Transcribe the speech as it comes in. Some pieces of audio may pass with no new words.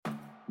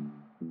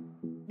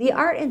The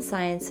art and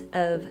science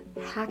of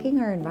hacking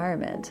our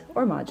environment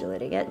or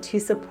modulating it to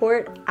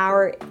support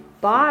our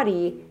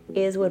body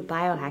is what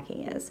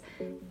biohacking is.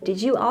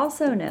 Did you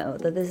also know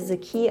that this is a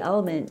key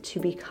element to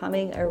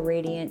becoming a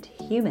radiant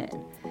human?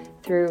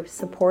 Through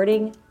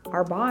supporting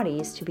our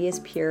bodies to be as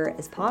pure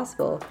as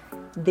possible,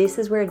 this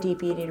is where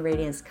deep eating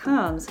radiance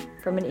comes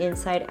from, an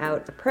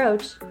inside-out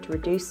approach to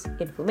reduce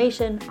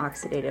inflammation,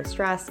 oxidative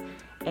stress,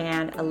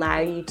 and allow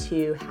you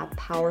to have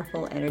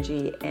powerful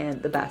energy and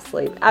the best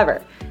sleep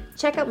ever.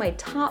 Check out my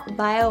top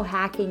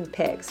biohacking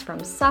picks,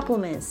 from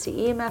supplements to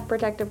EMF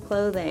protective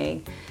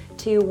clothing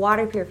to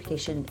water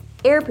purification,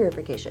 air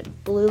purification,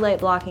 blue light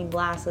blocking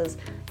glasses,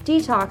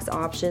 detox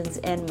options,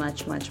 and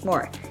much, much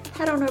more.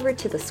 Head on over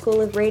to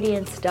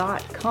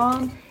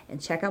theschoolofradiance.com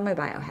and check out my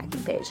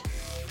biohacking page.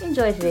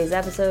 Enjoy today's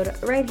episode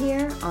right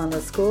here on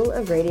the School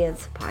of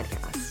Radiance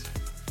podcast.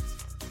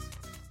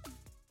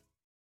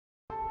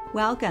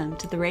 Welcome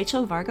to the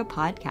Rachel Varga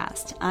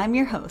podcast. I'm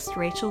your host,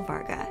 Rachel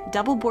Varga,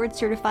 double board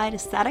certified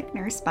aesthetic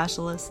nurse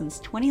specialist since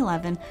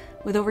 2011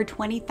 with over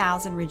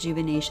 20,000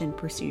 rejuvenation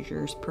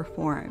procedures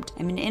performed.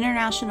 I'm an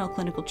international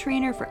clinical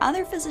trainer for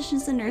other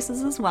physicians and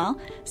nurses as well,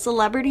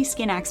 celebrity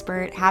skin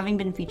expert, having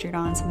been featured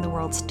on some of the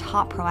world's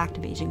top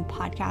proactive aging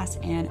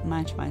podcasts, and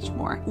much, much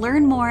more.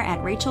 Learn more at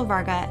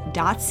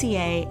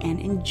rachelvarga.ca and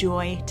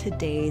enjoy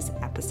today's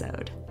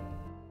episode.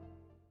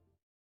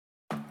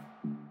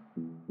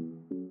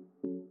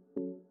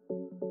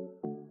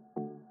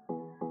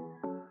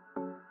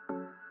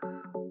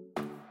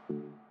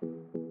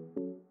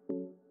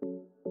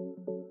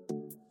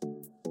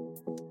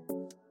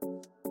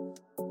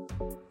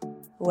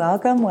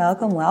 Welcome,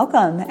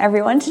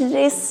 everyone, to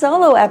today's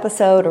solo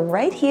episode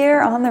right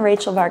here on the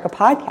Rachel Varga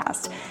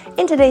podcast.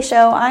 In today's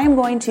show, I am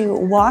going to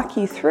walk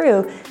you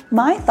through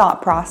my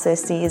thought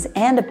processes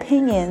and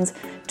opinions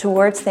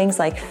towards things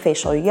like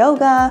facial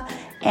yoga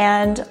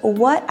and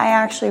what I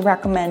actually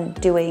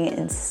recommend doing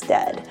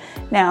instead.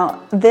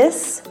 Now,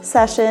 this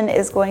session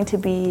is going to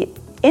be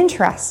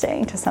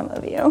interesting to some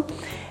of you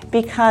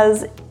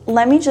because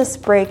let me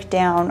just break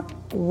down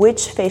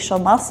which facial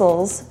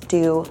muscles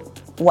do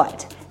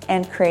what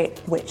and create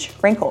which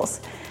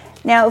wrinkles.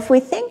 Now, if we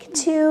think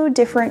to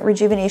different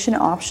rejuvenation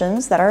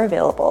options that are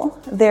available,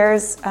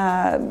 there's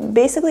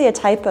basically a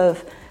type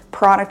of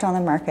product on the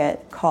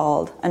market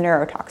called a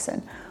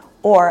neurotoxin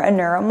or a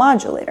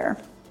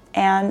neuromodulator.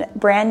 And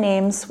brand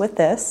names with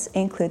this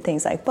include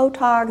things like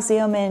Botox,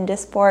 Xeomin,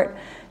 Dysport,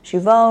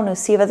 Jeuveau,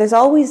 Nuceiva. There's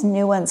always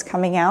new ones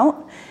coming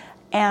out.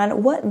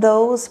 And what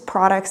those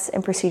products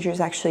and procedures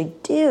actually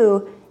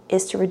do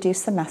is to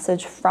reduce the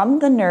message from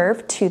the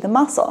nerve to the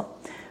muscle,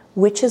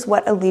 which is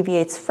what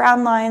alleviates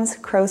frown lines,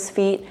 crow's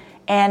feet,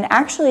 and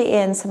actually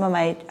in some of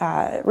my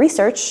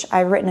research,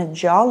 I've written a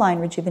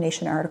jawline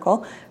rejuvenation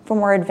article for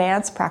more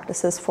advanced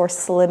practices for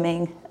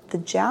slimming the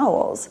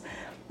jowls.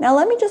 Now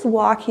let me just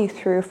walk you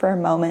through for a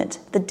moment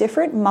the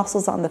different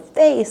muscles on the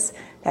face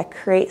that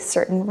create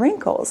certain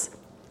wrinkles.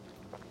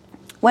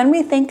 When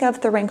we think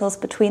of the wrinkles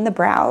between the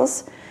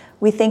brows,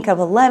 we think of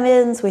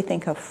lemons, we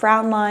think of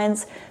frown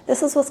lines.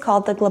 This is what's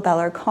called the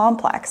glabellar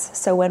complex.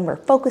 So when we're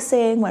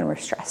focusing, when we're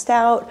stressed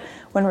out,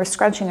 when we're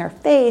scrunching our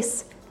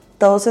face,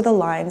 those are the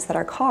lines that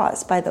are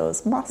caused by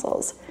those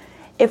muscles.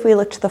 If we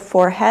look to the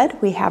forehead,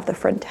 we have the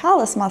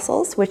frontalis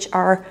muscles, which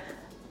are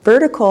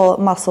vertical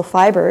muscle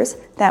fibers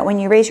that when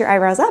you raise your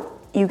eyebrows up,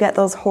 you get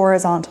those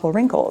horizontal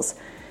wrinkles.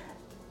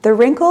 The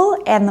wrinkle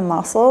and the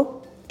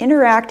muscle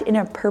interact in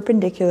a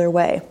perpendicular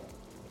way.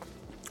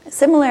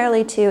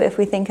 Similarly to if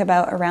we think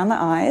about around the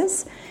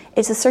eyes,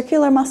 it's a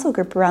circular muscle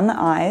group around the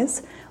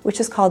eyes, which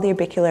is called the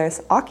orbicularis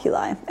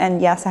oculi.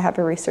 And yes, I have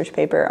a research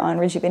paper on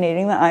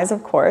rejuvenating the eyes,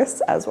 of course,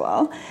 as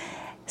well.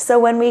 So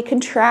when we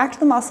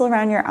contract the muscle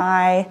around your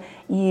eye,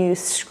 you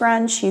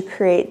scrunch, you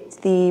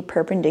create the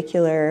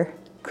perpendicular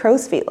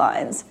crow's feet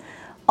lines.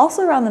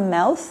 Also around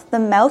the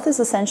mouth is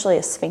essentially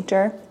a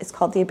sphincter. It's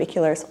called the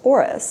orbicularis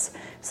oris.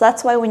 So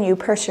that's why when you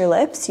purse your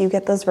lips, you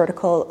get those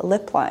vertical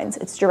lip lines.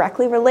 It's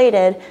directly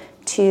related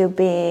to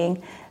being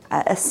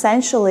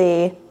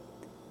essentially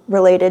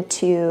related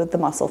to the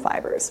muscle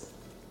fibers.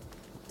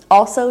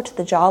 Also to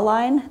the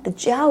jawline, the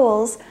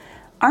jowls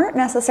aren't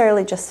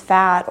necessarily just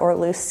fat or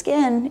loose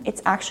skin,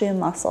 it's actually a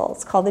muscle.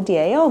 It's called the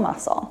DAO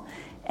muscle.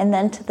 And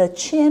then to the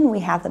chin, we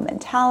have the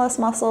mentalis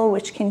muscle,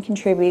 which can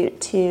contribute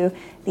to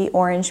the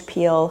orange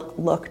peel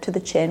look to the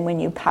chin when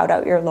you pout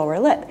out your lower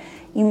lip.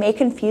 You may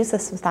confuse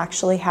this with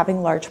actually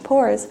having large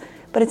pores,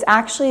 but it's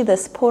actually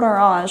this peau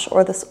d'orange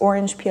or this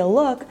orange peel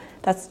look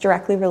that's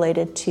directly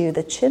related to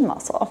the chin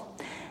muscle.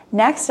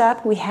 Next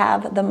up, we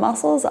have the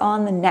muscles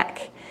on the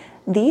neck.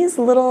 These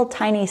little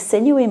tiny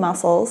sinewy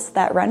muscles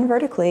that run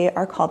vertically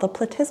are called the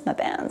platysma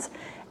bands.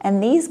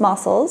 And these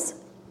muscles,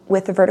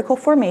 with the vertical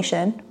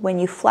formation, when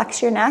you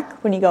flex your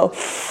neck, when you go,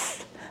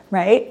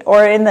 right?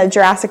 Or in the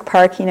Jurassic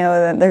Park,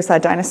 there's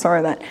that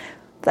dinosaur that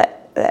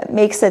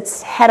makes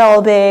its head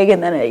all big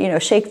and then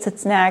it, shakes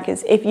its neck.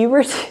 Is if you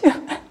were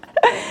to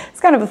it's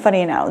kind of a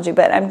funny analogy,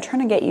 but I'm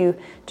trying to get you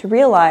to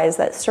realize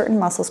that certain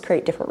muscles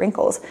create different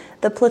wrinkles.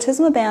 The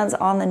platysma bands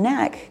on the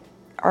neck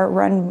are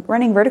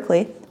running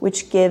vertically,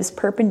 which gives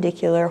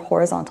perpendicular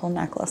horizontal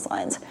necklace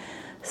lines.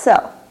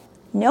 So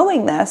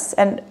knowing this,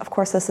 and of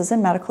course this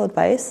isn't medical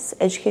advice,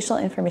 educational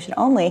information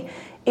only,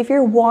 if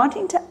you're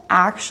wanting to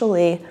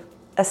actually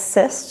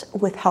assist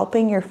with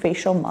helping your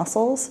facial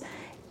muscles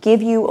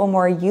give you a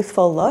more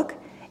youthful look,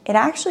 it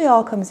actually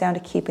all comes down to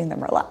keeping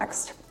them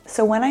relaxed.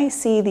 So when I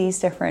see these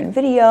different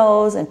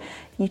videos and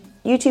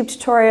YouTube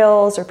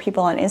tutorials or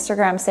people on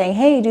Instagram saying,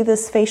 hey, do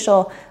this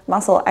facial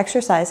muscle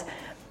exercise,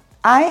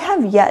 I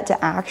have yet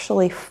to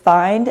actually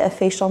find a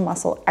facial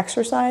muscle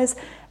exercise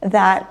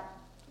that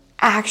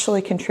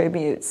actually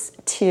contributes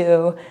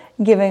to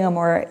giving a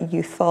more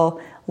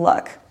youthful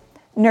look.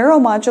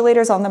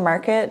 Neuromodulators on the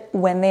market,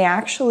 when they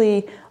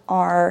actually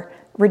are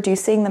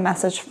reducing the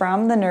message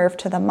from the nerve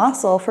to the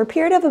muscle for a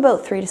period of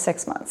about 3 to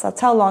 6 months.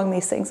 That's how long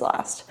these things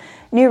last.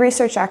 New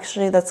research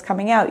actually that's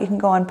coming out, you can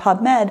go on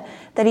PubMed,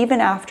 that even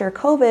after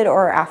COVID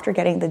or after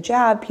getting the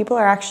jab, people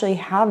are actually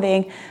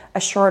having a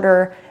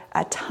shorter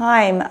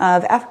time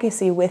of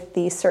efficacy with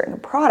these certain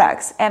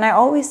products. And I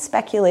always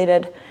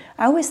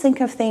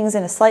think of things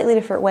in a slightly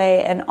different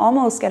way and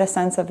almost get a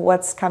sense of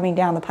what's coming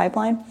down the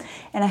pipeline.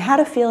 And I had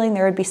a feeling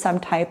there would be some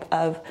type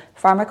of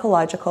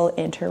pharmacological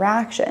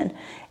interaction.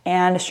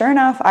 And sure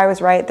enough, I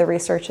was right, the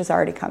research is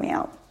already coming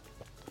out.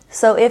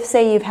 So if,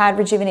 say, you've had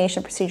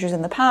rejuvenation procedures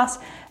in the past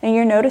and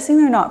you're noticing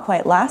they're not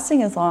quite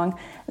lasting as long,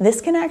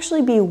 this can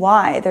actually be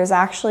why. There's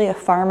actually a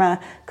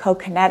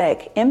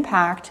pharmacokinetic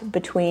impact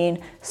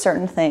between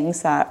certain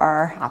things that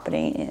are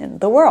happening in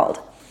the world.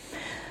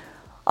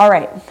 All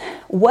right,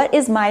 what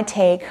is my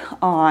take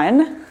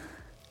on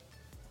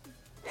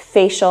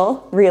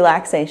facial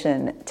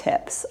relaxation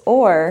tips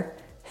or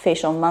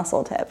facial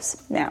muscle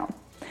tips? Now,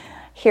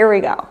 here we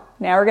go.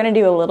 Now we're going to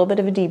do a little bit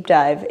of a deep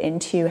dive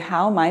into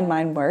how my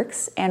mind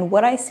works and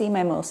what I see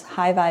my most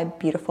high vibe,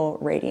 beautiful,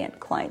 radiant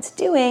clients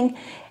doing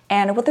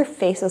and what their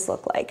faces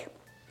look like.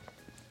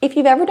 If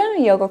you've ever done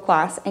a yoga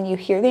class and you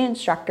hear the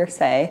instructor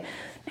say,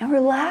 now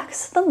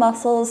relax the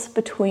muscles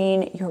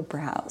between your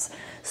brows,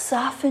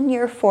 soften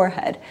your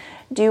forehead,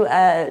 do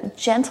a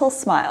gentle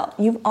smile.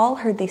 You've all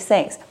heard these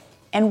things.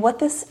 And what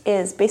this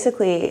is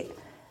basically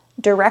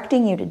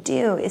directing you to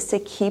do is to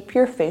keep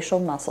your facial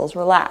muscles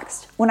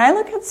relaxed. When I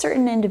look at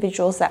certain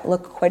individuals that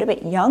look quite a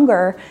bit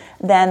younger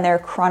than their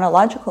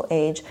chronological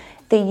age,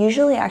 they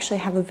usually actually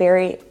have a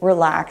very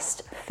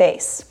relaxed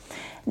face.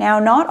 Now,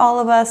 not all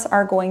of us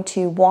are going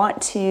to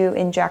want to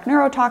inject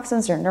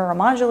neurotoxins or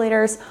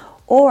neuromodulators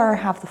or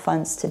have the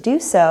funds to do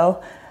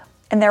so,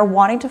 and they're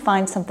wanting to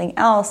find something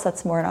else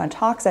that's more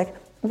non-toxic.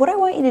 What I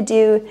want you to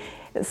do,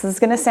 this is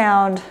going to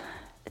sound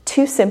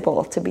too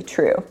simple to be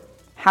true.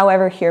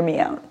 However, hear me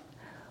out.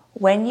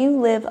 When you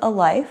live a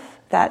life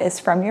that is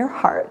from your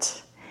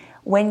heart,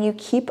 when you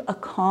keep a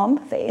calm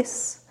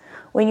face,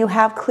 when you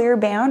have clear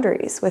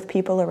boundaries with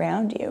people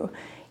around you,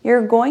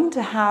 you're going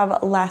to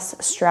have less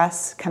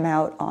stress come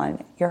out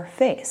on your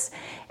face.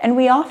 And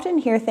we often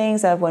hear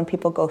things of when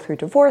people go through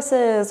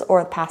divorces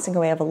or the passing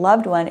away of a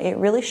loved one, it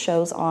really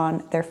shows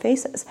on their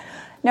faces.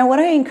 Now, what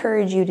I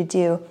encourage you to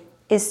do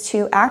is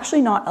to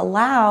actually not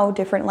allow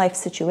different life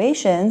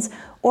situations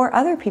or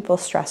other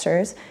people's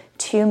stressors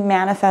to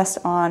manifest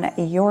on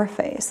your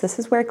face. This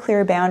is where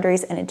clear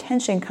boundaries and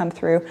intention come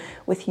through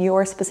with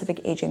your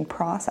specific aging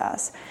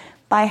process.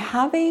 By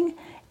having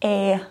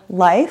a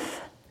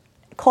life,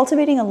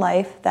 cultivating a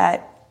life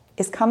that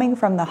is coming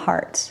from the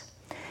heart,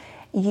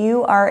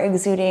 you are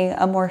exuding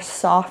a more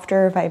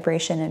softer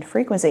vibration and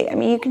frequency. I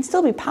mean, you can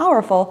still be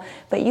powerful,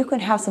 but you can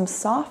have some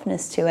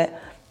softness to it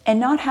and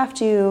not have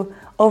to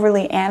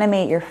overly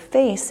animate your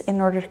face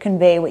in order to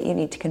convey what you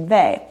need to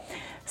convey.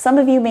 Some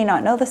of you may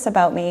not know this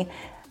about me.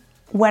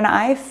 When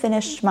I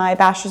finished my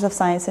Bachelor's of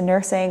Science in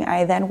Nursing,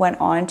 I then went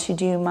on to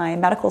do my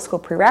medical school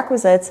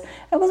prerequisites.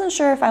 I wasn't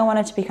sure if I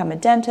wanted to become a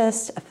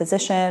dentist, a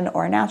physician,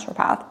 or a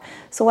naturopath.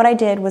 So what I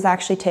did was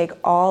actually take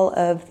all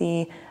of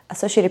the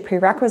associated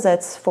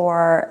prerequisites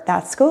for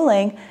that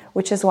schooling,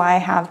 which is why I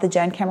have the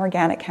Gen Chem,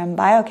 Organic Chem,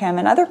 Biochem,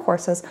 and other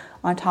courses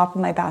on top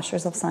of my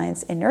Bachelor's of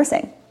Science in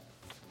Nursing.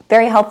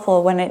 Very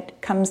helpful when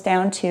it comes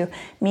down to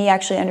me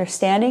actually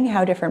understanding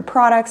how different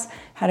products,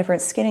 how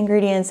different skin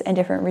ingredients, and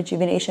different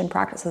rejuvenation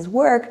practices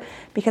work,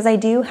 because I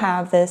do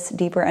have this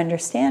deeper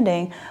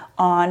understanding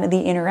on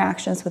the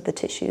interactions with the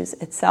tissues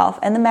itself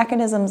and the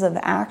mechanisms of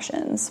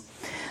actions,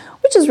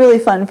 which is really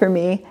fun for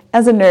me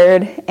as a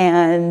nerd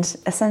and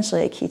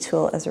essentially a key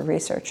tool as a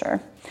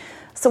researcher.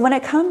 So when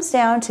it comes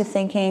down to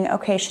thinking,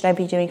 okay, should I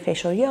be doing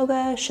facial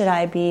yoga? Should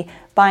I be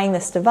buying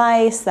this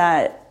device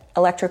that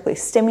electrically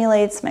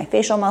stimulates my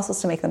facial muscles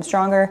to make them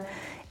stronger?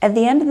 At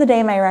the end of the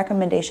day, my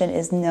recommendation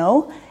is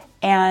no.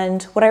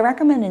 And what I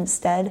recommend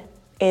instead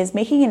is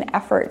making an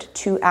effort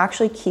to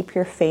actually keep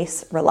your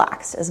face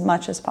relaxed as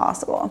much as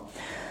possible.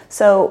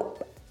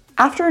 So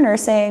after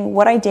nursing,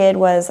 what I did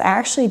was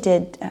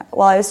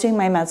while I was doing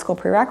my med school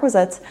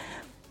prerequisites,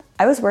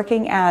 I was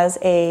working as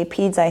a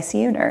peds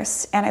ICU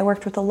nurse, and I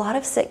worked with a lot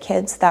of sick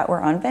kids that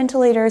were on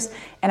ventilators,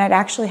 and I'd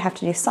actually have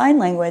to do sign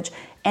language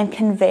and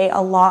convey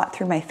a lot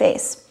through my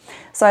face.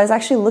 So I was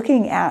actually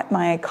looking at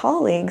my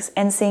colleagues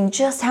and seeing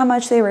just how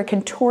much they were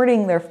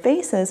contorting their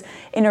faces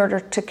in order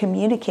to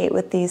communicate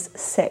with these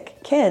sick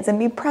kids and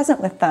be present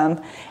with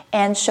them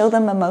and show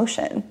them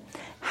emotion.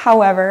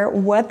 However,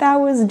 what that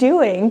was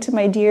doing to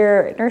my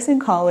dear nursing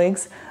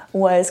colleagues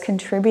was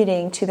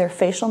contributing to their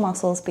facial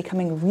muscles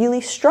becoming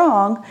really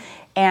strong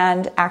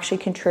and actually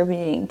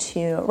contributing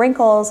to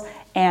wrinkles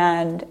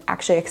and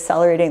actually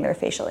accelerating their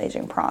facial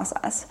aging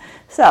process.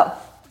 So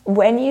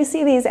when you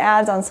see these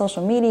ads on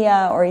social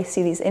media or you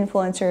see these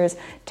influencers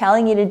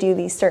telling you to do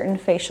these certain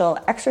facial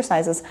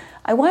exercises,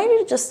 I want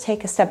you to just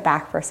take a step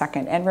back for a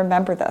second and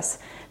remember this,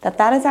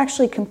 that is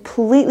actually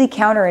completely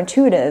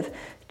counterintuitive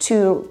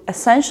to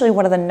essentially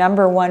one of the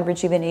number one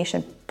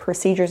rejuvenation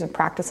procedures and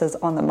practices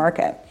on the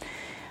market.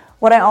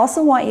 What I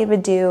also want you to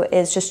do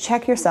is just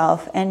check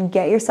yourself and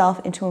get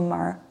yourself into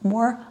a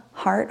more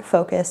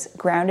heart-focused,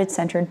 grounded,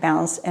 centered,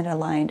 balanced, and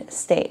aligned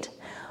state.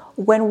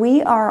 When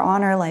we are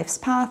on our life's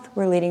path,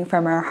 we're leading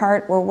from our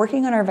heart, we're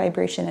working on our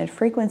vibration and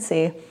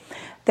frequency,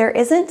 there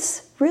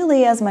isn't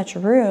really as much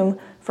room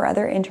for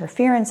other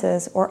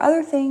interferences or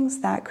other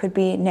things that could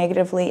be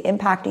negatively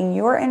impacting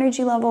your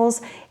energy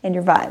levels and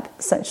your vibe,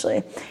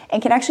 essentially,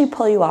 and can actually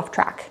pull you off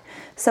track.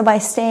 So by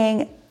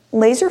staying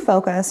laser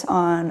focused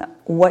on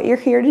what you're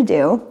here to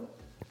do,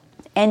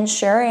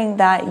 ensuring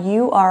that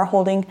you are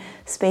holding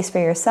space for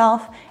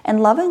yourself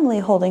and lovingly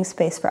holding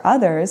space for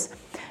others,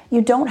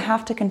 you don't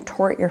have to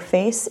contort your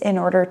face in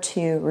order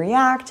to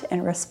react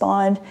and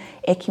respond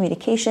in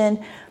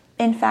communication.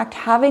 In fact,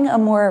 having a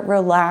more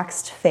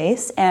relaxed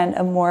face and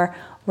a more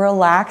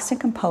relaxed and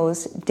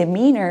composed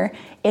demeanor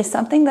is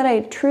something that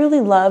I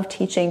truly love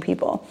teaching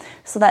people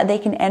so that they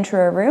can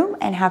enter a room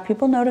and have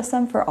people notice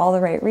them for all the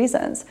right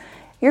reasons.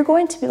 You're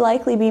going to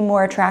likely be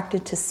more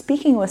attracted to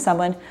speaking with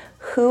someone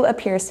who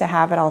appears to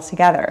have it all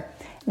together.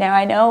 Now,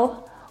 I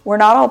know we're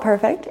not all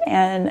perfect,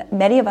 and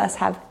many of us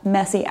have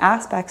messy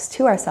aspects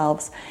to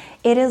ourselves.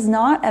 It is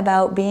not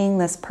about being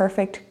this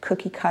perfect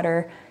cookie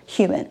cutter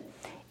human.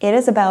 It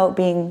is about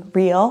being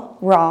real,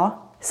 raw,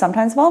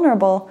 sometimes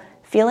vulnerable,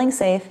 feeling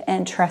safe,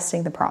 and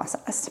trusting the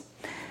process.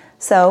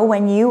 So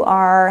when you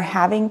are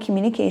having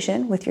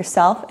communication with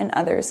yourself and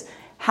others,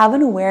 have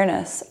an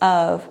awareness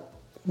of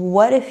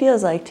what it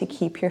feels like to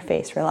keep your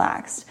face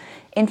relaxed.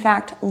 In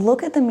fact,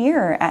 look at the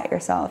mirror at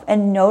yourself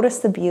and notice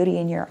the beauty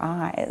in your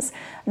eyes.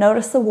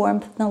 Notice the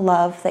warmth and the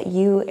love that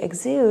you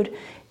exude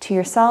to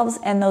yourselves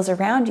and those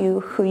around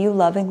you who you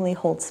lovingly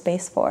hold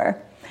space for.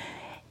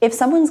 If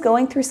someone's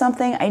going through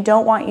something, I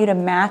don't want you to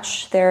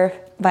match their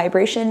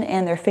vibration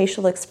and their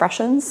facial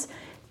expressions.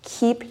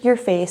 Keep your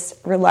face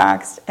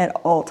relaxed at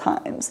all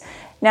times.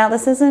 Now,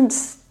 this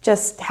isn't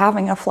just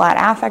having a flat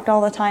affect all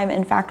the time.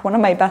 In fact, one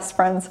of my best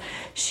friends,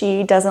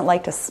 she doesn't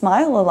like to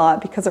smile a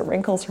lot because it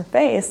wrinkles her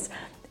face.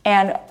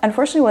 And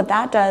unfortunately, what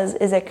that does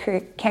is it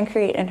can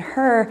create in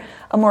her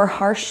a more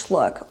harsh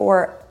look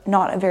or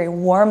not a very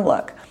warm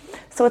look.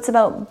 So it's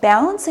about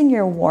balancing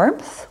your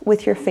warmth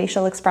with your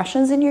facial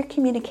expressions and your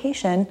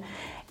communication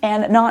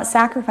and not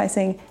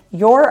sacrificing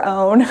your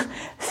own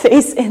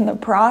face in the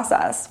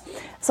process.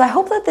 So I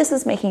hope that this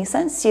is making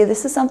sense to you.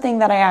 This is something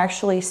that I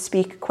actually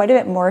speak quite a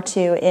bit more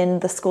to in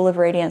the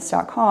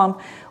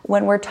schoolofradiance.com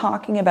when we're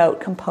talking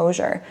about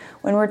composure,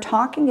 when we're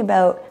talking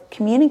about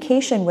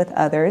communication with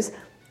others.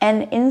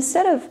 And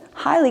instead of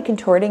highly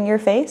contorting your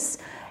face,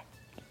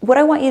 what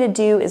I want you to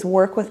do is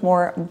work with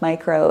more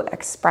micro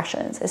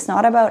expressions. It's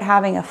not about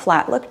having a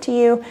flat look to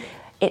you.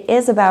 It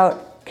is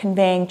about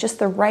conveying just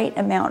the right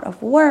amount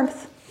of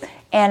warmth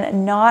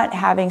and not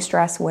having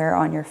stress wear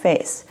on your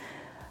face.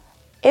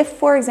 If,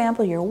 for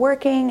example, you're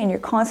working and you're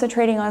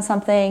concentrating on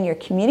something, you're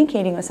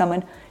communicating with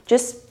someone,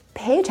 just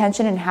pay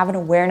attention and have an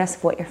awareness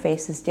of what your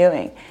face is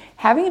doing.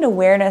 Having an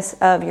awareness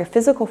of your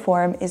physical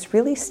form is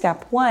really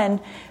step one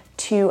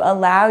to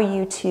allow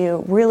you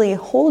to really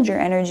hold your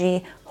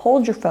energy,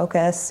 hold your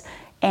focus,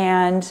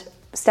 and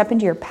step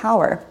into your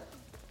power.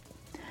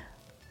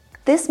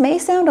 This may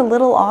sound a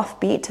little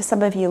offbeat to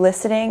some of you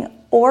listening,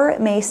 or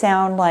it may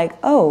sound like,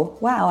 oh,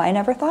 wow, I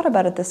never thought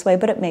about it this way,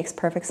 but it makes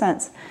perfect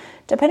sense.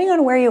 Depending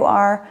on where you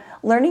are,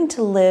 learning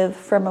to live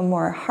from a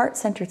more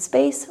heart-centered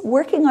space,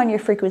 working on your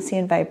frequency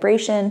and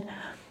vibration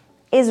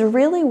is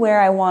really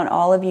where I want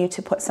all of you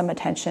to put some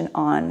attention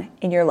on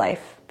in your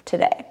life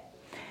today.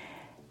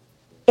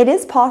 It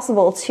is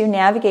possible to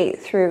navigate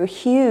through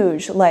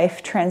huge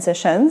life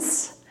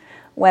transitions,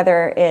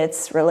 whether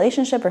it's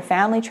relationship or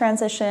family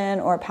transition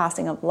or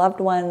passing of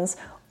loved ones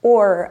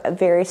or a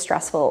very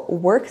stressful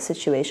work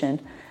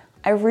situation.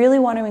 I really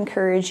want to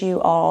encourage you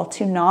all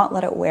to not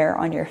let it wear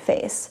on your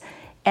face.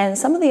 And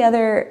some of the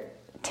other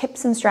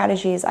tips and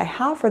strategies I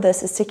have for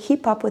this is to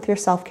keep up with your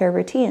self-care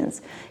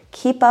routines.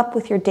 Keep up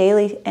with your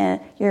daily and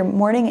your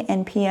morning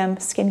and PM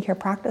skincare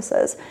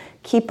practices.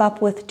 Keep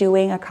up with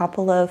doing a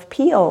couple of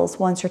peels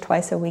once or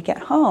twice a week at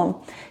home.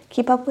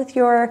 Keep up with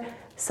your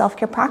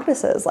self-care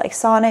practices like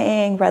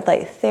saunaing, red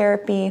light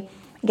therapy,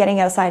 getting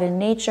outside in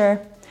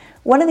nature.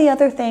 One of the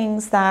other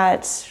things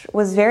that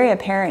was very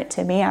apparent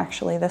to me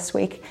actually this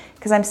week,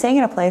 because I'm staying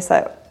in a place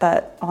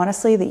that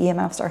honestly the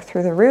EMFs are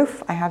through the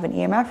roof. I have an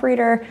EMF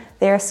reader,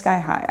 they're sky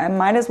high. I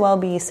might as well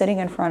be sitting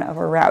in front of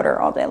a router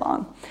all day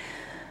long.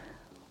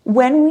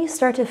 When we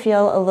start to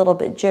feel a little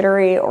bit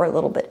jittery or a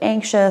little bit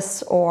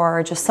anxious,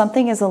 or just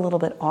something is a little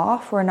bit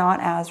off, we're not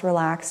as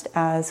relaxed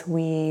as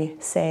we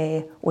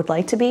say would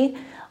like to be,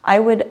 I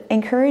would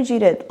encourage you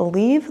to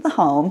leave the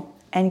home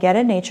and get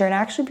in nature and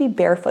actually be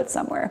barefoot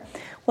somewhere.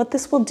 What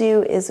this will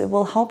do is it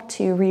will help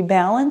to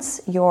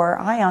rebalance your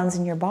ions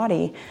in your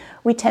body.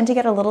 We tend to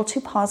get a little too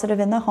positive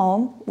in the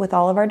home with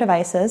all of our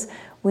devices.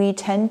 We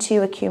tend to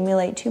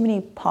accumulate too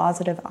many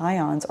positive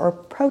ions or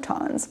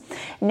protons.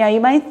 Now you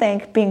might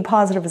think being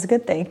positive is a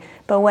good thing,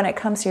 but when it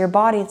comes to your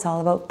body, it's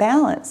all about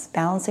balance,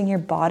 balancing your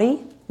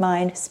body,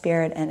 mind,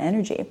 spirit, and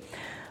energy.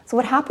 So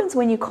what happens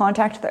when you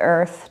contact the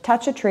earth,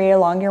 touch a tree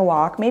along your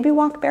walk, maybe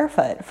walk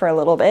barefoot for a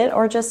little bit,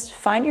 or just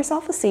find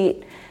yourself a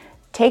seat,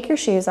 take your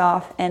shoes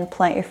off and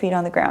plant your feet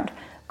on the ground.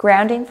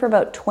 Grounding for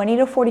about 20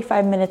 to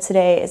 45 minutes a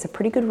day is a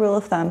pretty good rule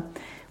of thumb.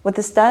 What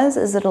this does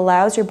is it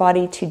allows your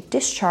body to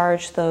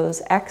discharge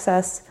those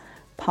excess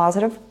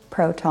positive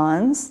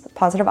protons,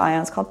 positive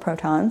ions called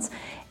protons,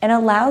 and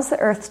allows the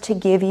earth to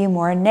give you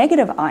more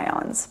negative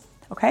ions,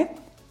 okay?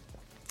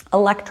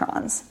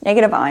 Electrons,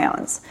 negative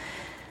ions.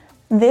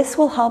 This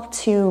will help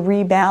to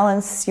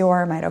rebalance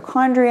your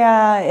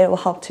mitochondria, it will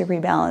help to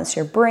rebalance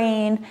your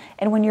brain,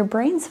 and when your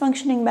brain's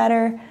functioning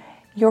better,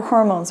 your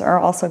hormones are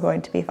also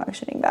going to be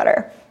functioning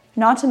better.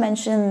 Not to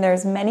mention,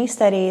 there's many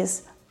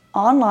studies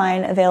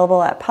online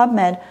available at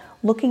PubMed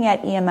looking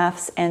at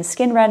EMFs and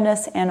skin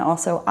redness and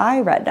also eye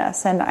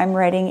redness. And I'm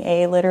writing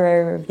a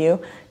literary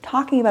review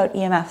talking about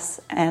EMFs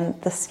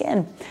and the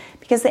skin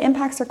because the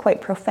impacts are quite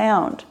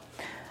profound.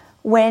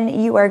 When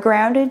you are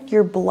grounded,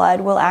 your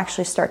blood will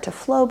actually start to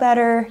flow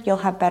better. You'll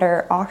have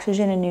better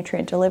oxygen and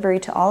nutrient delivery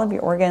to all of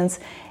your organs,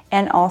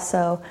 and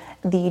also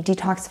the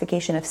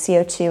detoxification of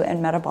CO2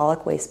 and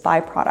metabolic waste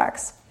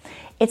byproducts.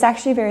 It's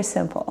actually very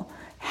simple.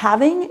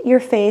 Having your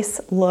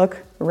face look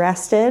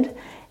rested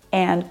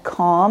and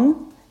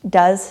calm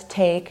does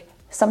take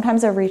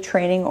sometimes a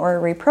retraining or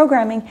a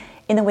reprogramming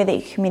in the way that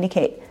you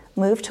communicate.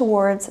 Move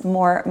towards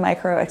more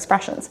micro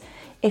expressions.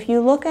 If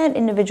you look at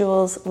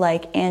individuals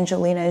like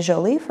Angelina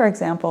Jolie, for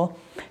example,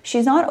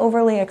 she's not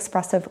overly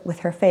expressive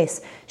with her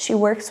face. She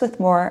works with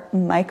more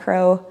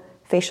micro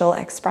facial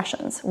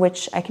expressions,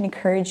 which I can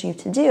encourage you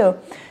to do.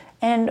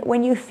 And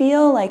when you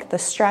feel like the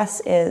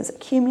stress is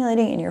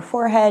accumulating in your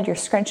forehead, you're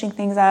scrunching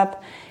things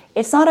up,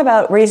 it's not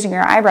about raising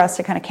your eyebrows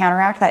to kind of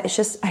counteract that. It's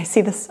just, I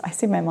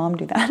see my mom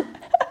do that.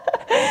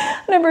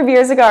 A number of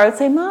years ago, I would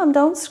say, Mom,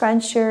 don't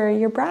scrunch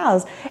your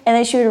brows. And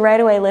then she would right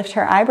away lift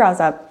her eyebrows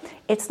up.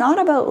 It's not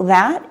about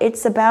that.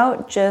 It's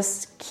about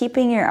just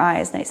keeping your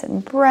eyes nice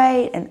and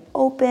bright and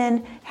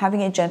open,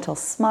 having a gentle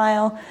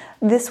smile.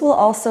 This will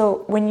also,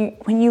 when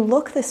you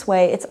look this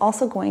way, it's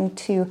also going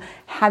to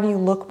have you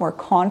look more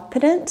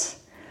confident,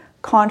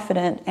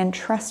 and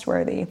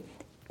trustworthy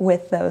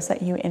with those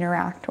that you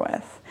interact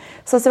with.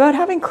 So it's about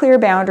having clear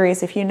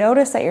boundaries. If you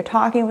notice that you're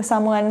talking with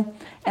someone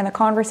and the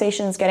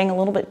conversation is getting a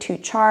little bit too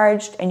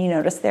charged, and you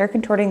notice they're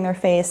contorting their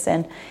face,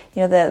 and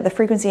the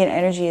frequency and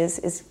energy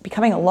is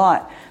becoming a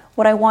lot,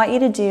 what I want you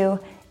to do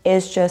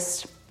is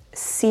just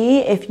see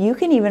if you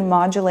can even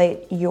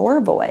modulate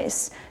your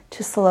voice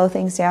to slow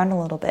things down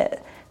a little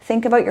bit.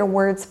 Think about your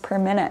words per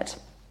minute.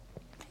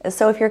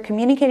 So if you're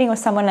communicating with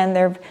someone and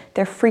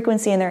their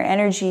frequency and their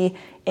energy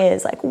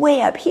is like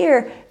way up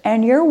here,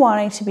 and you're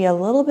wanting to be a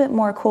little bit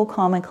more cool,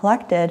 calm, and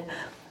collected,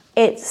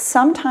 it's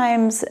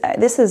sometimes,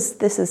 this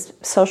is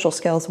social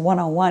skills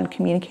 101,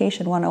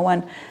 communication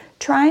 101.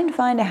 Try and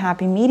find a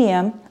happy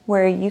medium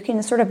where you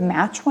can sort of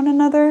match one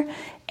another.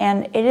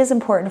 And it is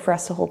important for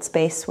us to hold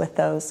space with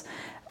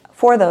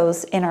for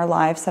those in our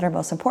lives that are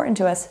most important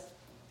to us.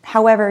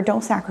 However,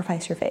 don't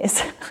sacrifice your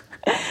face.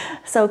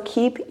 So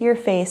keep your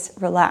face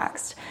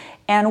relaxed.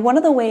 And one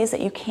of the ways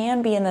that you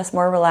can be in this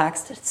more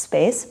relaxed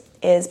space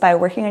is by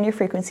working on your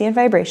frequency and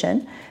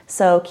vibration.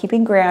 So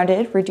keeping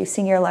grounded,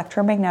 reducing your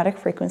electromagnetic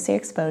frequency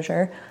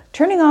exposure,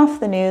 turning off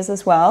the news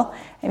as well.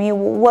 I mean,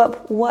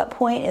 what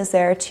point is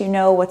there to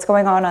know what's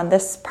going on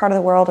this part of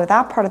the world or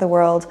that part of the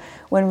world,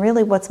 when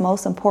really what's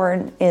most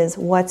important is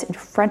what's in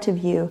front of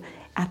you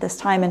at this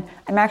time? And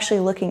I'm actually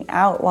looking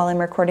out while I'm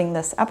recording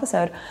this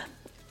episode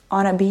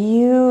on a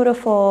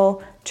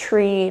beautiful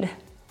treed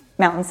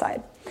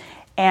mountainside.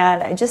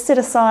 And I just did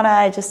a sauna,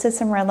 I just did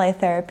some red light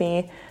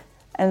therapy,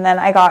 and then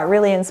I got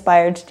really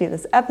inspired to do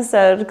this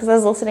episode because I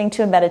was listening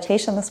to a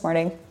meditation this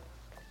morning.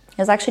 It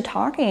was actually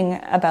talking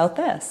about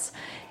this.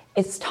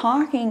 It's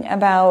talking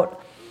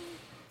about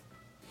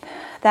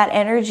that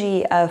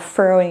energy of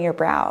furrowing your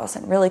brows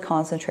and really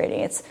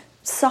concentrating. It's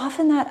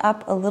soften that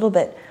up a little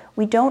bit.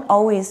 We don't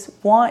always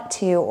want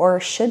to or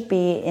should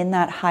be in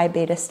that high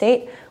beta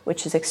state,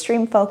 which is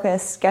extreme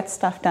focus, get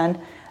stuff done.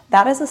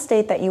 That is a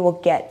state that you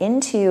will get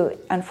into,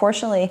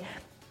 unfortunately,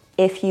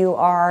 if you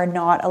are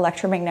not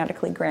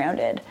electromagnetically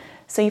grounded.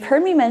 So you've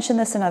heard me mention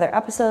this in other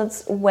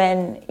episodes.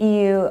 When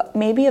you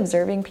may be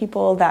observing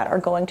people that are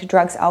going to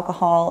drugs,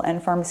 alcohol,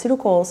 and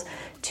pharmaceuticals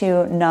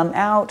to numb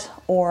out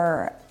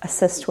or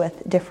assist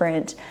with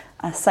different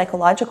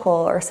psychological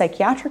or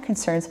psychiatric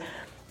concerns,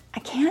 I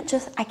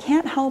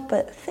can't help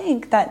but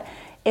think that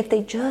if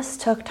they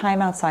just took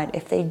time outside,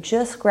 if they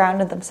just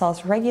grounded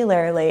themselves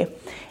regularly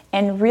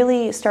and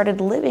really started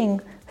living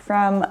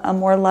from a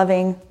more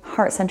loving,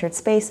 heart-centered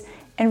space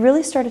and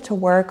really started to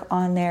work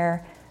on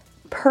their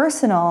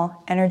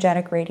personal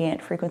energetic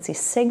radiant frequency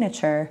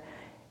signature,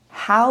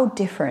 how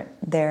different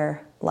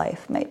their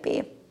life might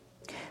be.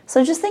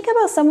 So just think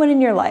about someone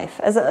in your life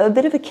as a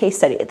bit of a case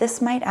study.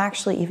 This might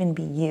actually even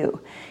be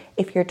you.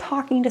 If you're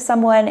talking to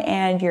someone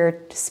and you're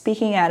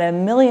speaking at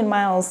 1,000,000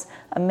 miles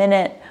a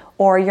minute,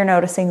 or you're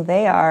noticing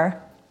they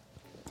are,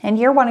 and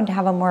you're wanting to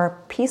have a more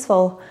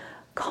peaceful,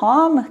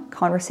 calm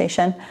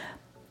conversation,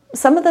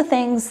 some of the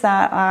things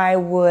that I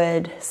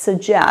would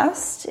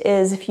suggest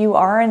is if you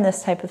are in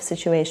this type of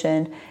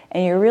situation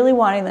and you're really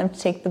wanting them to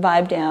take the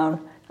vibe down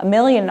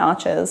 1,000,000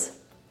 notches,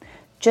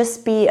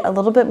 just be a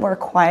little bit more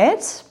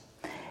quiet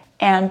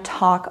and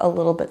talk a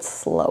little bit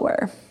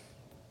slower,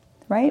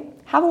 right?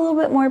 Have a little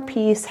bit more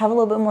peace, have a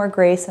little bit more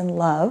grace and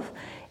love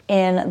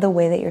in the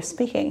way that you're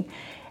speaking.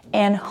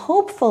 And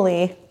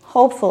hopefully,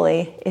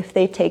 if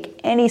they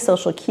take any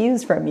social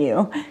cues from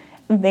you,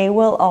 they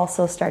will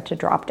also start to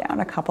drop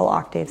down a couple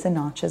octaves and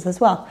notches as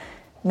well.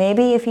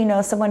 Maybe if you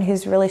know someone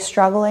who's really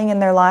struggling in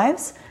their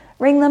lives,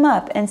 ring them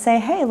up and say,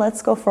 hey,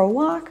 let's go for a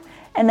walk,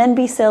 and then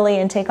be silly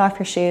and take off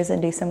your shoes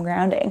and do some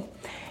grounding.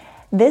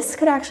 This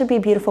could actually be a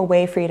beautiful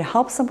way for you to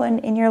help someone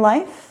in your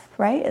life,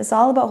 right? It's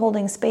all about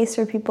holding space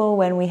for people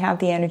when we have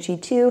the energy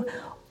to,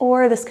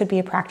 or this could be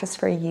a practice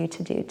for you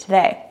to do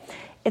today.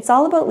 It's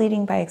all about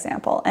leading by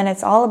example, and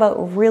it's all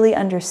about really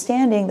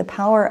understanding the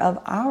power of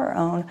our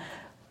own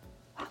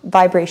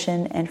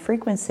vibration and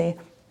frequency,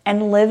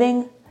 and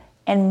living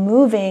and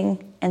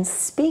moving and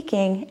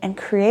speaking and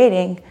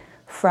creating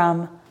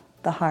from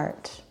the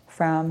heart,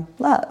 from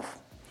love.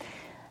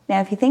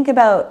 Now, if you think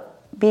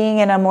about being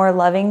in a more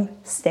loving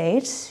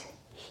state,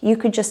 you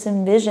could just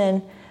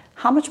envision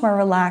how much more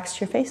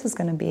relaxed your face is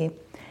going to be,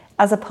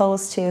 as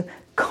opposed to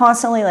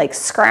constantly like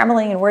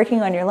scrambling and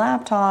working on your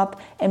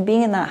laptop and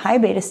being in that high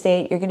beta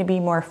state. You're going to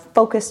be more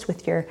focused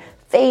with your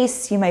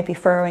face. You might be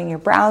furrowing your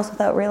brows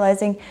without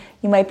realizing.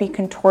 You might be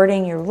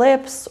contorting your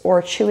lips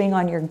or chewing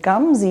on your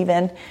gums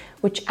even,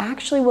 which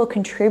actually will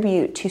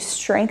contribute to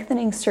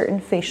strengthening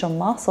certain facial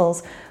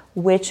muscles,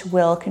 which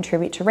will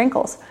contribute to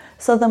wrinkles.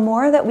 So the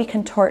more that we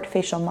contort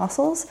facial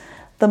muscles,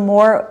 the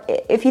more,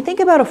 if you think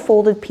about a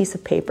folded piece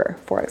of paper,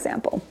 for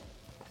example,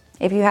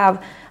 if you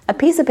have a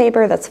piece of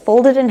paper that's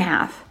folded in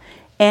half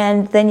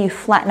and then you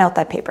flatten out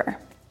that paper,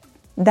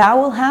 that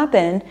will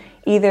happen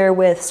either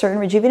with certain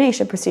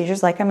rejuvenation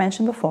procedures like I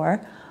mentioned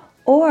before,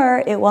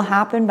 or it will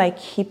happen by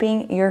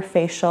keeping your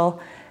facial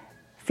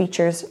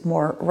features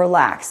more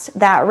relaxed.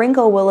 That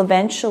wrinkle will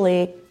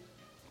eventually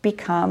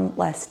become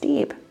less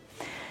deep.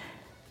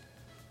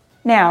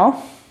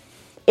 Now,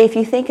 if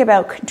you think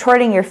about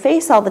contorting your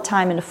face all the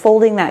time and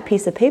folding that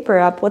piece of paper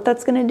up, what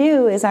that's going to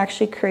do is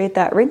actually create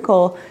that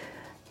wrinkle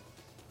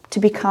to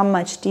become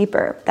much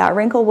deeper. That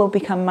wrinkle will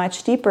become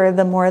much deeper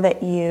the more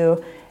that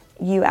you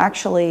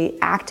actually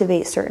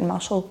activate certain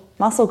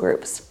muscle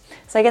groups.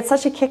 So I get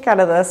such a kick out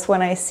of this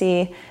when I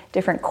see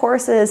different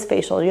courses,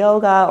 facial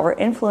yoga, or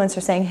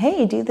influencers saying,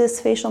 hey, do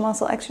this facial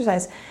muscle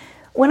exercise.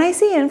 When I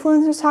see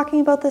influencers talking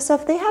about this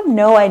stuff, they have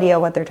no idea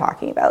what they're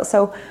talking about.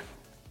 So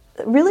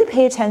really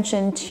pay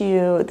attention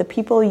to the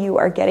people you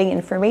are getting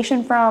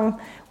information from.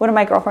 One of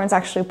my girlfriends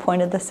actually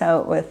pointed this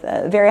out with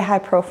a very high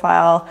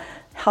profile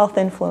health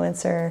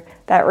influencer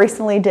that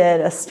recently did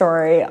a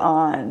story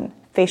on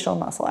facial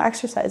muscle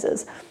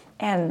exercises.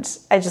 And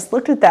I just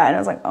looked at that and I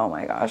was like, oh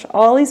my gosh,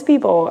 all these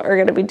people are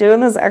going to be doing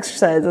this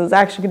exercise. It's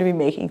actually going to be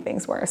making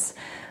things worse.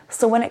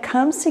 So when it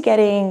comes to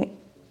getting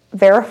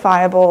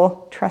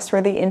verifiable,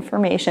 trustworthy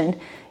information,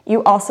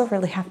 you also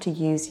really have to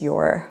use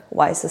your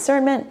wise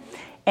discernment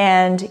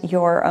and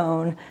your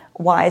own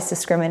wise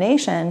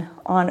discrimination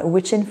on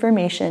which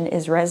information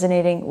is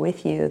resonating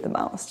with you the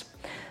most.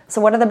 So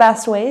what are the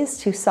best ways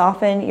to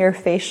soften your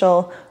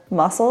facial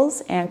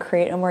muscles and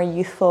create a more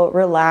youthful,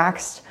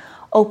 relaxed,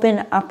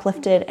 open,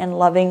 uplifted, and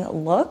loving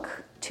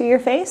look to your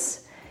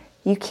face?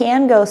 You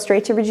can go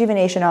straight to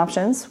rejuvenation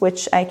options,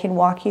 which I can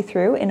walk you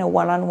through in a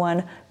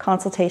one-on-one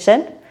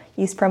consultation.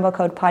 Use promo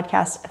code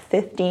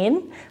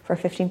podcast15 for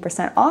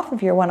 15% off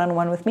of your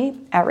one-on-one with me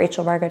at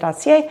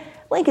rachelvarga.ca.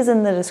 Link is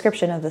in the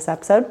description of this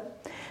episode.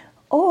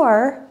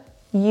 Or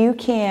you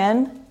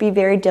can be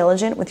very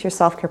diligent with your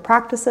self-care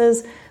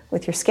practices,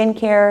 with your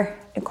skincare,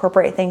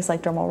 incorporate things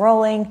like dermal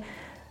rolling,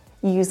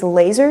 use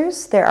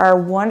lasers. There are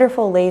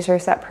wonderful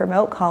lasers that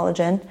promote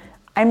collagen.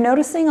 I'm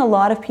noticing a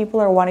lot of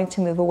people are wanting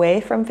to move away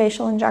from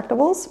facial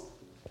injectables,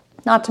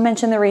 not to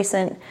mention the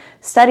recent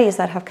studies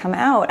that have come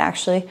out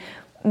actually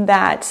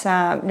that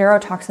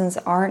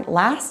neurotoxins aren't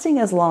lasting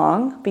as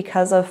long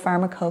because of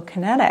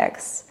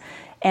pharmacokinetics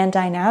and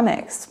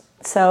dynamics.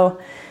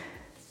 So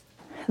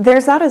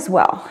there's that as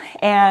well.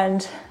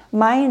 And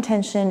my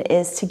intention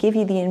is to give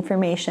you the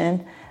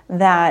information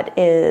that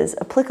is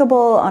applicable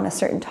on a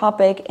certain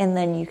topic, and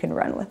then you can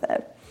run with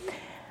it.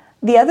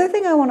 The other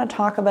thing I want to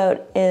talk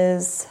about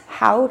is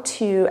how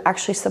to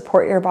actually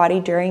support your body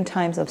during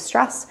times of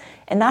stress.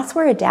 And that's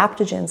where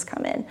adaptogens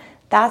come in.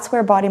 That's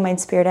where body, mind,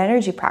 spirit,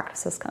 energy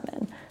practices come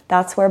in.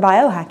 That's where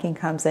biohacking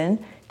comes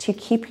in to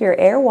keep your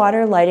air,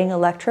 water, lighting,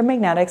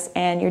 electromagnetics,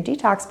 and your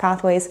detox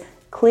pathways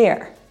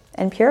clear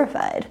and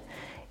purified.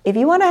 If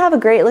you want to have a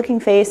great looking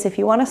face, if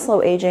you want to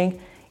slow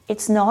aging,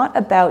 it's not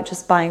about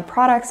just buying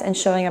products and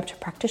showing up to a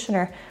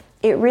practitioner.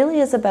 It really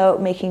is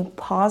about making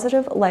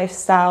positive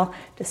lifestyle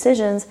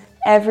decisions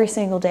every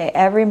single day,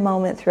 every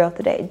moment throughout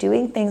the day,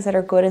 doing things that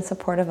are good and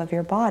supportive of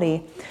your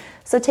body.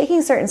 So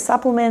taking certain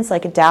supplements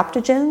like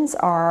adaptogens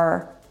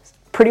are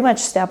pretty much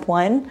step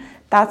one.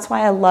 That's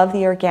why I love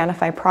the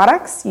Organifi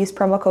products. Use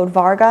promo code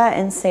Varga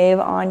and save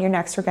on your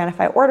next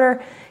Organifi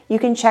order. You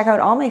can check out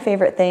all my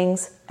favorite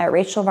things at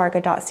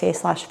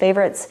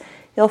rachelvarga.ca/favorites.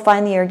 You'll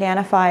find the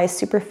Organifi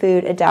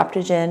Superfood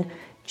Adaptogen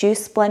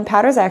juice blend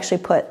powders. I actually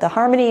put the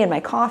Harmony in my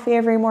coffee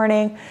every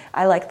morning.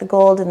 I like the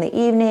gold in the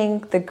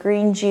evening, the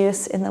green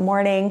juice in the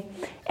morning,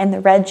 and the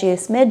red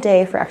juice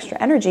midday for extra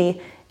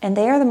energy. And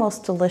they are the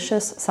most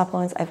delicious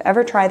supplements I've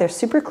ever tried. They're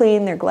super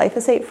clean, they're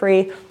glyphosate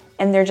free,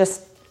 and they're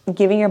just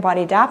giving your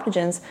body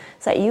adaptogens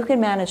so that you can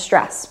manage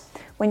stress.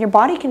 When your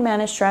body can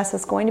manage stress,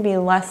 it's going to be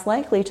less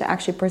likely to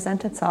actually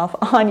present itself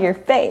on your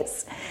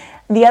face.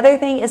 The other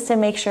thing is to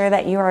make sure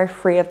that you are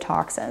free of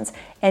toxins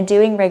and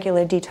doing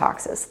regular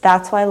detoxes.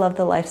 That's why I love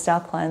the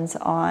lifestyle cleanse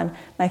on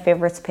my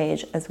favorites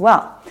page as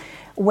well.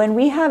 When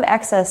we have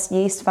excess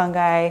yeast,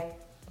 fungi,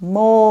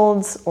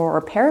 molds, or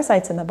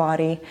parasites in the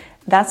body,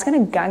 that's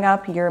going to gung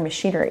up your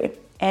machinery.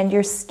 And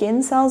your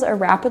skin cells are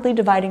rapidly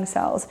dividing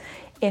cells.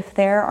 If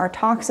there are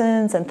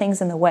toxins and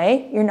things in the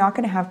way, you're not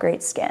going to have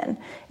great skin.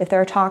 If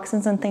there are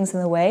toxins and things in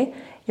the way,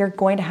 you're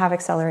going to have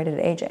accelerated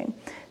aging.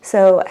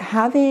 So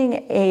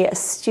having an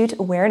astute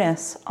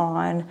awareness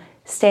on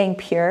staying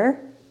pure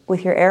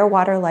with your air,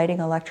 water, lighting,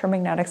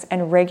 electromagnetics,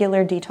 and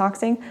regular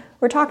detoxing,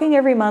 we're talking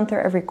every month or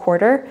every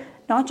quarter,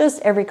 not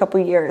just every couple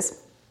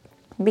years.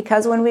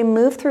 Because when we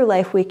move through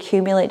life, we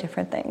accumulate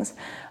different things,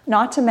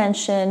 not to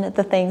mention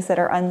the things that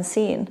are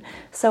unseen.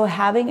 So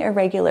having a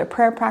regular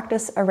prayer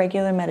practice, a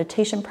regular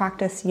meditation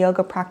practice,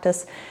 yoga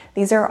practice,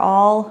 these are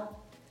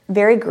all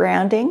very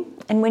grounding.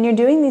 And when you're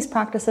doing these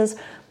practices,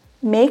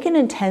 make an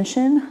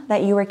intention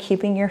that you are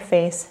keeping your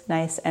face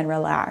nice and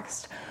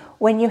relaxed.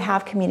 When you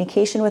have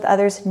communication with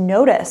others,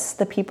 notice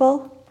the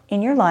people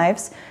in your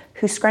lives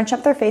who scrunch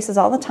up their faces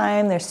all the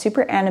time, they're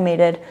super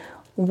animated,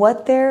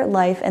 what their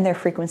life and their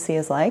frequency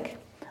is like,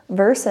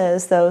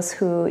 versus those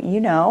who you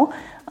know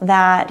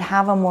that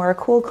have a more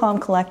cool, calm,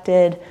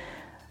 collected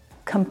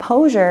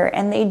composure,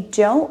 and they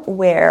don't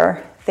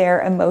wear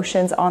their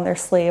emotions on their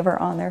sleeve or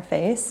on their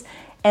face,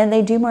 and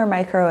they do more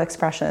micro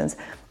expressions.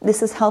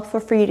 This is helpful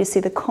for you to see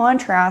the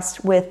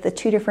contrast with the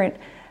two different,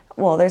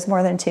 well, there's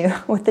more than two,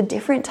 with the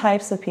different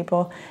types of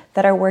people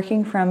that are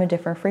working from a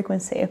different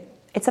frequency.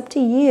 It's up to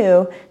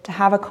you to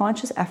have a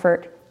conscious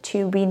effort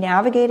to be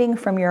navigating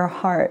from your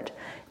heart,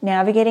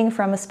 navigating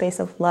from a space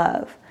of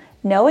love,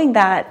 knowing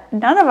that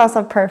none of us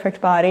have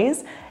perfect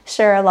bodies.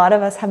 Sure, a lot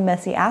of us have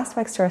messy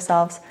aspects to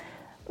ourselves,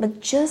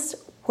 but just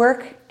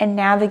work and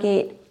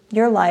navigate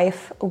your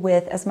life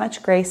with as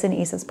much grace and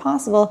ease as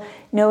possible,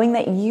 knowing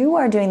that you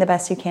are doing the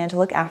best you can to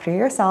look after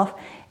yourself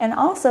and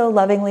also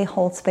lovingly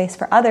hold space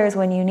for others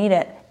when you need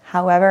it.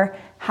 However,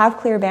 have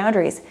clear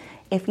boundaries.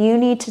 If you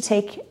need to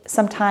take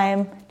some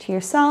time to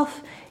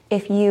yourself,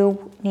 if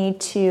you need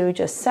to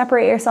just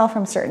separate yourself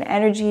from certain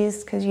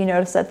energies because you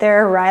notice that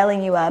they're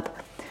riling you up,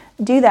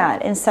 do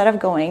that instead of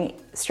going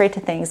straight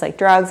to things like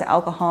drugs,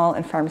 alcohol,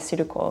 and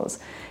pharmaceuticals.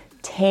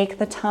 Take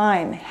the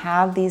time,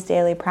 have these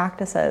daily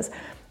practices.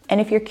 And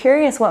if you're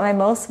curious what my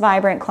most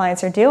vibrant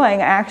clients are doing,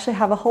 I actually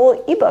have a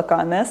whole ebook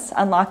on this,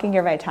 Unlocking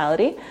Your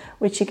Vitality,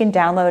 which you can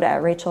download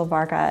at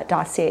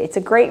rachelvarga.ca. It's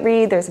a great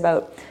read. There's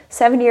about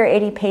 70 or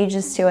 80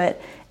 pages to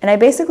it. And I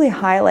basically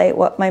highlight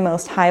what my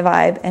most high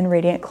vibe and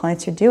radiant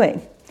clients are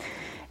doing.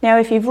 Now,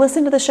 if you've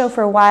listened to the show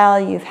for a while,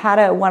 you've had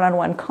a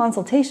one-on-one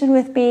consultation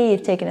with me,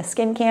 you've taken a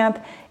skin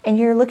camp, and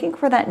you're looking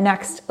for that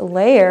next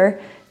layer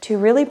to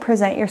really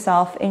present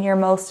yourself in your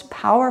most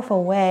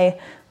powerful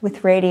way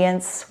with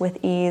radiance,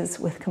 with ease,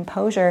 with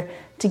composure,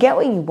 to get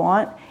what you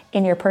want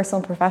in your personal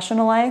and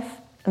professional life,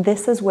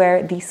 this is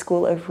where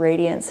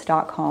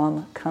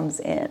theschoolofradiance.com comes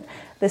in.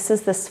 This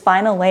is this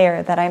final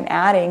layer that I'm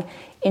adding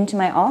into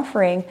my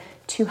offering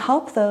to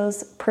help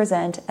those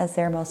present as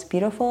their most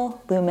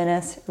beautiful,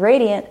 luminous,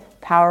 radiant,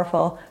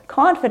 powerful,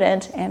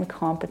 confident, and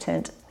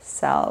competent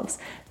selves.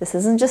 This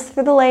isn't just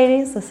for the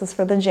ladies, this is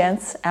for the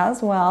gents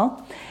as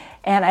well.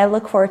 And I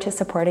look forward to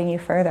supporting you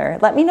further.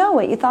 Let me know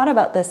what you thought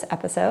about this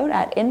episode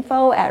at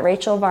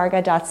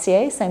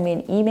info@rachelvarga.ca. Send me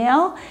an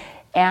email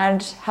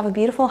and have a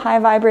beautiful, high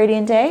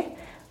vibrating day.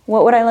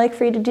 What would I like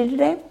for you to do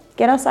today?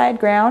 Get outside,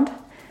 ground,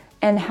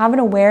 and have an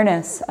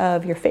awareness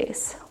of your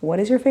face. What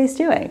is your face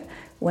doing?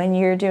 when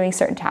you're doing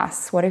certain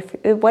tasks?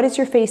 What is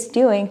your face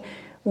doing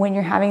when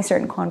you're having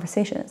certain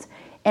conversations?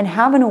 And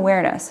have an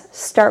awareness.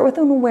 Start with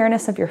an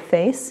awareness of your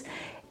face,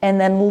 and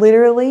then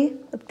literally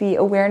the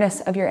awareness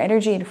of your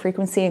energy and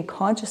frequency and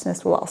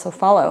consciousness will also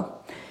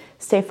follow.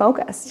 Stay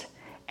focused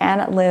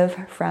and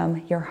live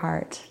from your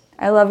heart.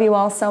 I love you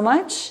all so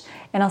much,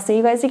 and I'll see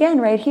you guys again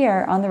right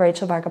here on the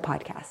Rachel Varga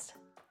podcast.